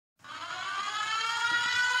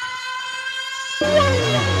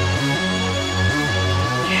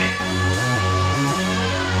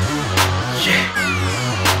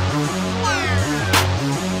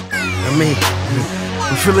mean,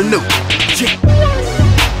 I'm feeling new. Yeah.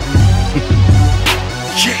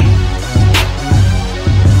 Yeah.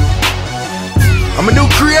 I'm a new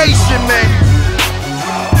creation, man.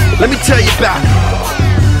 Let me tell you about it.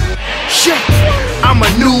 Yeah. I'm a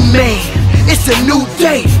new man. It's a new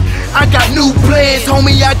day. I got new plans,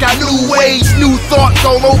 homie, I got new ways. New thoughts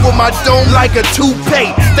all over my dome like a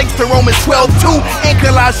toupee. Thanks to Romans 12:2 and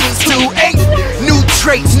Colossians 2:8. New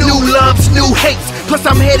traits, new loves, new hates. Plus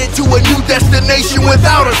I'm headed to a new destination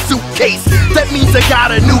without a suitcase. That means I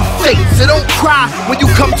got a new face. So don't cry when you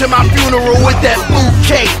come to my funeral with that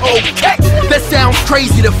bouquet, okay? That sounds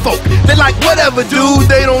crazy to folk. They're like, whatever, dude.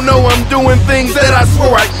 They don't know I'm doing things that I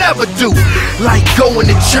swore I'd never do. Like going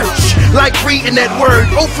to church, like reading that word.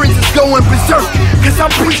 Old friends is going berserk, cause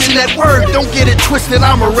I'm preaching that word. Don't get it twisted,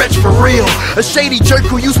 I'm a wretch for real. A shady jerk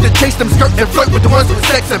who used to chase them skirt and flirt with the ones with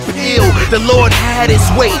sex appeal. The Lord had his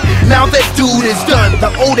way, now that dude is done.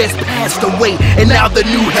 The old has passed away, and now the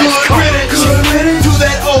new has come. Good riddance to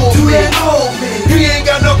that old man. He ain't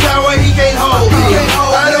got no power, he can't hold me.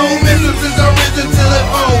 I don't miss him since I risen till it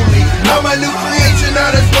owned me. I'm a new creation,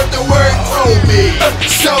 now that's what the word told me.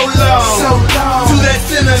 So long to that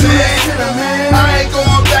sinner man. I ain't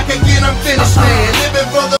going back again, I'm finished, man. Living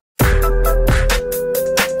for the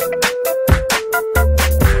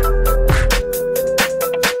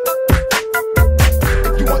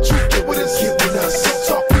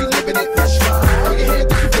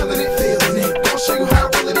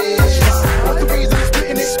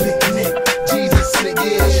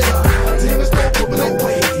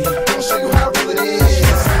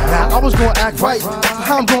right,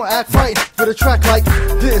 how I'm gonna act right with a track like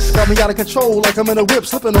this. Got me out of control like I'm in a whip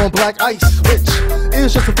slipping on black ice. Which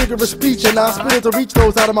is just a figure of speech, and I spit it to reach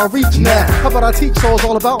those out of my reach now. How about I teach souls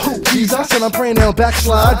all about Jesus, and I'm praying they'll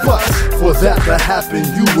backslide. But for that to happen,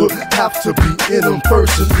 you would have to be in them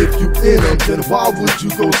person. If you in them, then why would you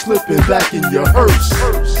go slipping back in your hearse?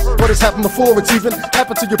 What has happened before, it's even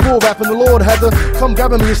happened to your bull rapping. The Lord had to come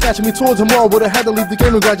grabbing me and snatching me towards him, or would have had to leave the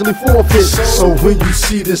game and gradually forfeit. So when you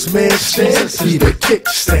see this man stand, see the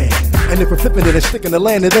kickstand. And if we're flipping it and sticking the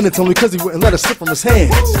land, then it's only cause he wouldn't let us slip from his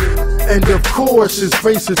hands. And of course his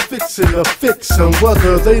race is fixing to fix them,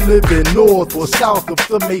 whether they live in north or south of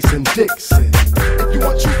the Mason-Dixon. If you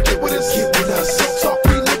want you get with us, get with us. So talk,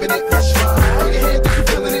 we living it, that's right. Throw your hand if you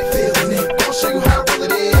feeling it. I'll show you how real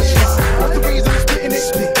it is. What's the reason I'm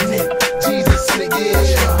spitting it? Jesus in it,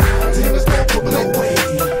 yeah. To him it's no equivalent way.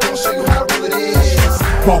 I'll show you how real it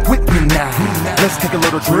is. Walk with me now. Let's take a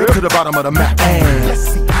little trip to the bottom of the map. And let's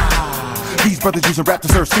see how these brothers using rap to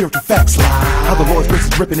serve spiritual facts. How the Lord's grace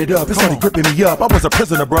is ripping it up. It's only gripping me up. I was a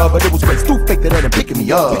prisoner, bruh, but it was grace too fake that had him picking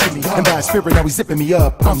me up. And by his spirit, now he's zipping me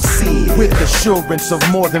up. I'm sealed with assurance of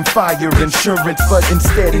more than fire insurance, but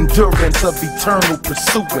instead endurance of eternal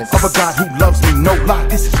pursuance of a God who loves me. No lie,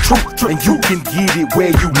 this is truth. And you can get it where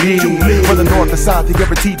you live. For the north and south, they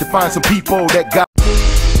guaranteed to find some people that got.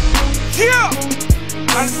 Yeah!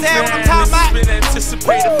 Understand what I'm talking about? Been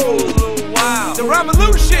anticipated for a little while. The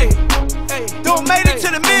revolution. Hey, don't made it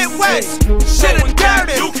to the Midwest. Shit is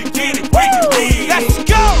dirty. You can get it where you live. Let's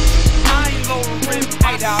go. I ain't gonna rip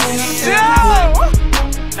my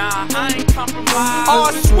Nah, I ain't compromised.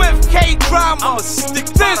 All Swift K drama. I'ma stick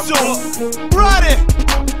Thistle. Brother,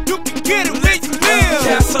 you can get it where you live.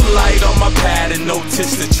 Cast a light on my pad and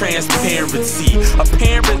notice the transparency.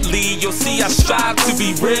 Apparently, you'll see I strive to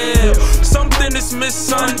be real. Something is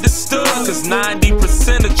misunderstood, cause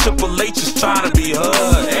 90% of Triple H is trying to be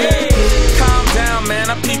hood. Hey, calm down, man,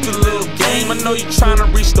 I peeped a little game. I know you're trying to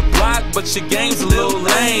reach the block, but your game's a little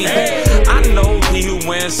lame. I know he who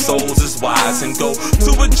wins souls is wise, and go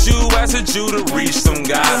to a Jew as a Jew to reach some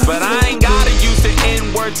guys. But I ain't gotta use the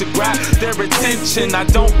N-word to grab their attention. I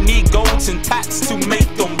don't need golds and tats to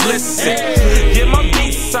make them listen. Yeah, my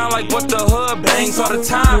beats sound like what the hood bangs all the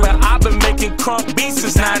time, but I've been making crunk beats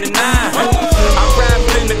since 99. I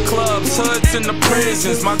rap in the clubs, hoods in the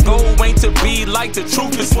prisons. My goal ain't to be like the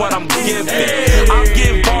truth is what I'm giving. I'll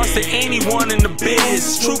give bars to anyone in the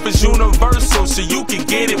biz. Truth is universal, so you can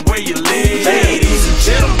get it where you live. Ladies and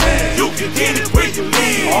gentlemen, you can get it where you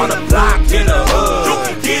live. On the block, in the hood, you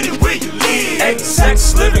can get it where you live.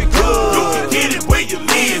 XX living good, you can get it where you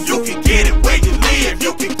live. You can get it where you live.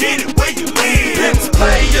 You can get it where you live. Pimps,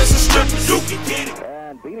 players, and strippers, you can get it.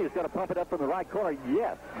 He's going to pump it up from the right corner.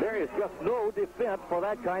 Yes, there is just no defense for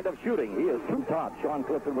that kind of shooting. He is too tough. Sean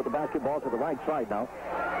Clifton with the basketball to the right side now.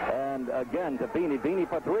 And again to Veney. Veney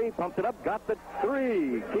for three. Pumps it up. Got the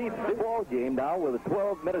three. Keeps the ball game now with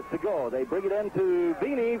 12 minutes to go. They bring it into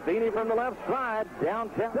Veney. Veney from the left side.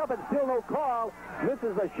 Downtown. Up and still no call.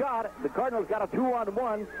 Misses the shot. The Cardinals got a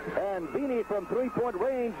 2-on-1. And Veney from three-point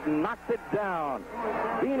range knocks it down.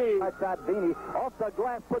 Veney, Veney off the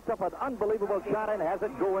glass, puts up an unbelievable shot and has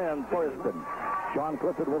it go in for Houston. Sean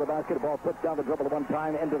Clifford with the basketball, puts down the dribble one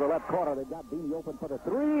time into the left corner. They got Veney open for the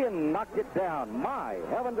three and knocked it down. My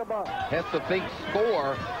heavens above. Has to think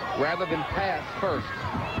score rather than pass first.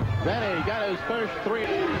 Veney got his first three.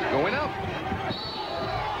 Going up.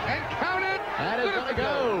 And count it. That is going to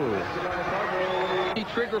go.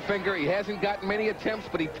 Trigger finger. He hasn't gotten many attempts,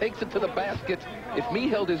 but he takes it to the basket. If me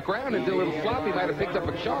held his ground and did a little flop, he might have picked up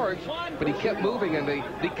a charge, but he kept moving, and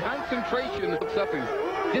the concentration looks up in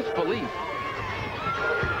disbelief.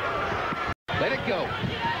 Let it go.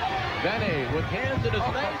 Veney with hands in his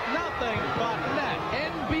face, nothing but net.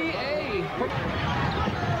 NBA.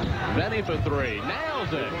 Veney for three,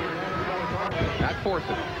 nails it. Not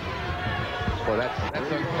forcing. Well, that's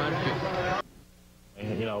unconscious.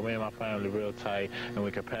 You know, me and my family real tight, and we're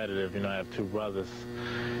competitive. You know, I have two brothers,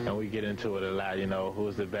 and we get into it a lot, you know,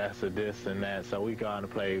 who's the best at this and that. So we go out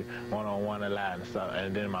and play one-on-one a lot and stuff.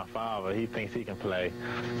 And then my father, he thinks he can play.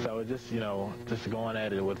 So it just, you know, just going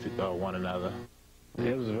at it with one another.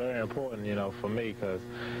 It was very important, you know, for me because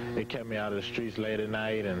it kept me out of the streets late at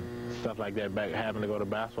night and stuff like that, back having to go to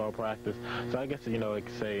basketball practice. So I guess, you know, it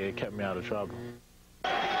could say it kept me out of trouble.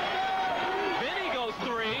 Veney goes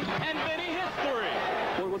three, and Veney hits three.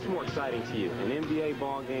 What's more exciting to you, an NBA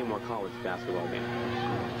ball game or a college basketball game?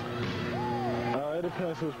 It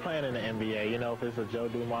depends who's playing in the NBA. You know, if it's a Joe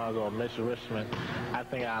Dumars or Mitchell Richmond, I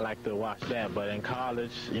think I like to watch that. But in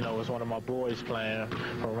college, you know, it's one of my boys playing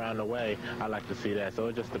from around the way. I like to see that. So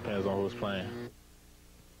it just depends on who's playing.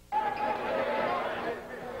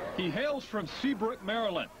 He hails from Seabrook,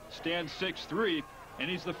 Maryland, stands 6'3", and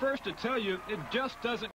he's the first to tell you it just doesn't